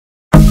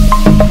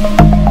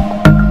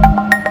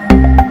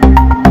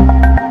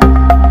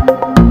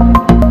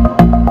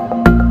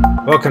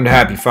Welcome to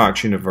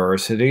HappyFox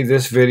University.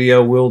 This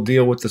video will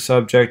deal with the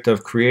subject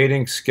of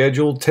creating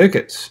scheduled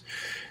tickets.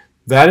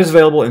 That is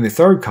available in the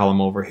third column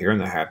over here in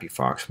the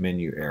HappyFox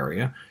menu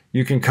area.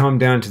 You can come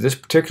down to this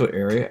particular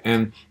area,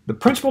 and the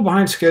principle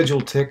behind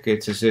scheduled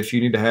tickets is if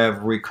you need to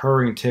have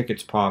recurring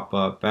tickets pop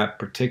up at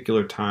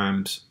particular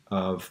times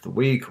of the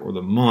week or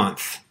the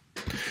month.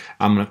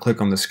 I'm going to click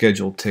on the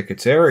scheduled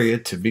tickets area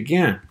to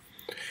begin.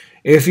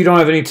 If you don't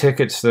have any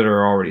tickets that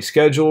are already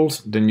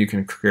scheduled, then you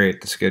can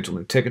create the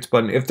scheduling tickets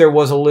button. If there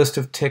was a list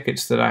of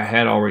tickets that I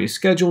had already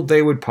scheduled,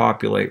 they would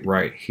populate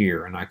right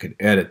here, and I could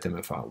edit them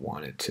if I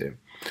wanted to.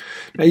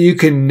 Now you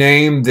can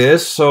name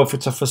this, so if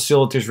it's a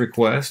facilities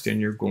request and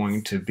you're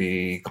going to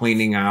be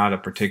cleaning out a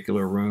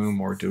particular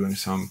room or doing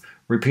some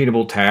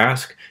repeatable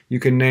task, you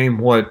can name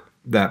what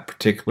that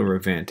particular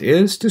event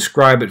is,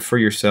 describe it for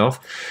yourself.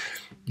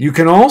 You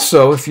can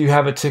also, if you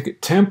have a ticket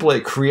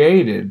template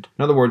created,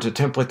 in other words, a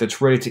template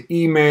that's ready to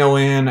email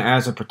in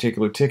as a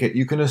particular ticket,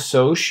 you can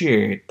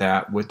associate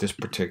that with this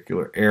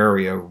particular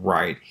area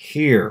right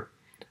here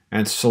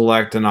and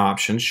select an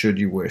option should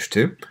you wish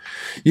to.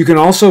 You can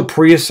also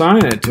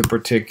pre-assign it to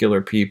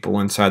particular people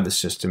inside the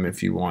system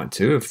if you want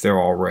to. If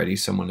they're already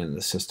someone in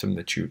the system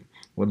that you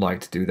would like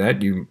to do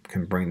that, you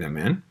can bring them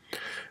in.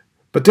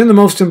 But then the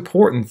most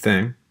important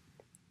thing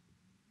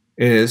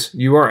is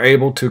you are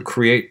able to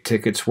create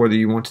tickets whether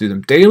you want to do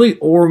them daily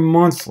or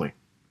monthly.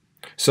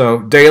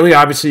 So daily,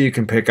 obviously, you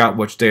can pick out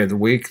which day of the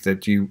week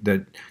that you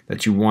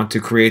want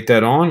to create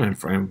that on,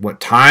 and what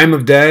time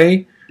of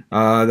day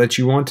that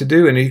you want to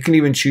do, and you can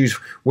even choose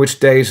which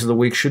days of the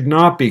week should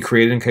not be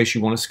created in case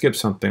you want to skip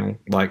something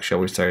like, shall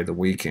we say, the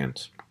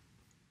weekends.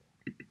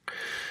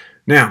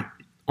 Now,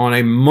 on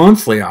a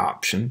monthly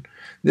option,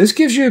 this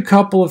gives you a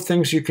couple of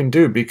things you can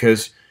do,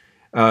 because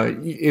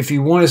if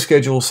you want to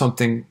schedule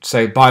something,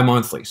 say,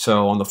 bi-monthly,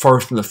 so on the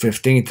 1st and the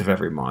 15th of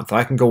every month,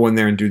 I can go in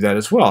there and do that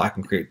as well. I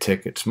can create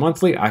tickets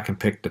monthly. I can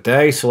pick the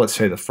day, so let's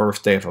say the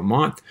first day of a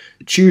month,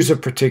 choose a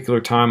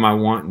particular time I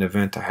want an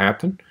event to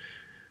happen.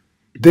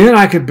 Then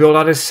I could build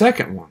out a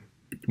second one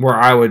where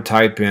I would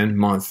type in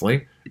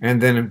monthly,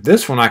 and then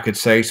this one I could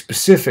say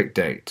specific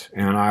date,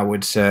 and I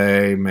would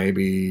say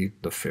maybe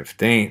the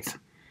 15th,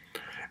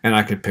 and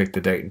I could pick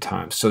the date and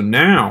time. So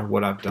now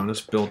what I've done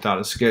is built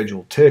out a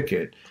scheduled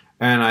ticket,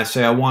 and I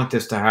say I want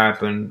this to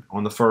happen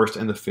on the 1st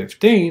and the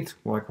 15th,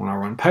 like when I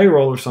run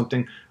payroll or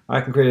something,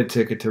 I can create a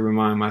ticket to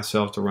remind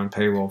myself to run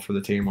payroll for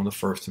the team on the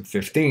 1st and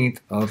 15th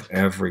of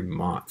every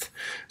month.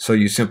 So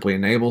you simply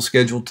enable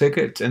scheduled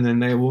tickets, and then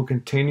they will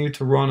continue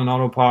to run and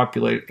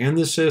auto-populate in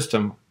the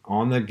system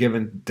on the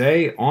given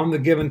day, on the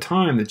given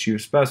time that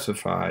you've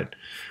specified,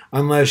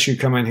 unless you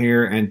come in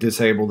here and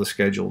disable the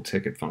scheduled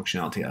ticket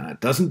functionality. It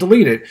doesn't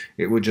delete it,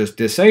 it would just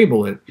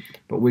disable it,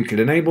 but we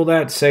could enable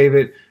that, save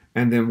it,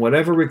 and then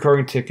whatever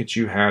recurring tickets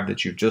you have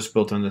that you've just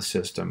built in the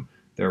system,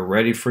 they're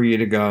ready for you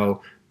to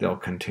go. They'll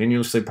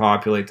continuously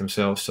populate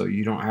themselves, so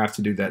you don't have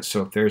to do that.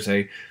 So if there's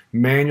a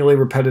manually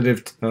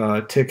repetitive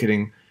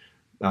ticketing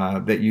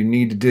that you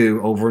need to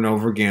do over and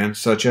over again,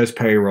 such as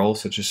payroll,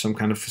 such as some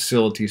kind of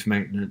facilities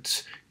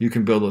maintenance, you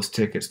can build those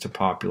tickets to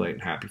populate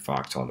in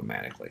HappyFox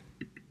automatically.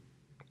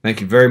 Thank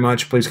you very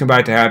much. Please come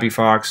back to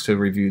HappyFox to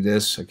review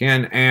this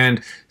again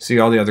and see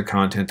all the other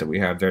content that we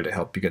have there to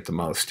help you get the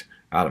most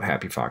out of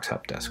HappyFox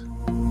Help Desk.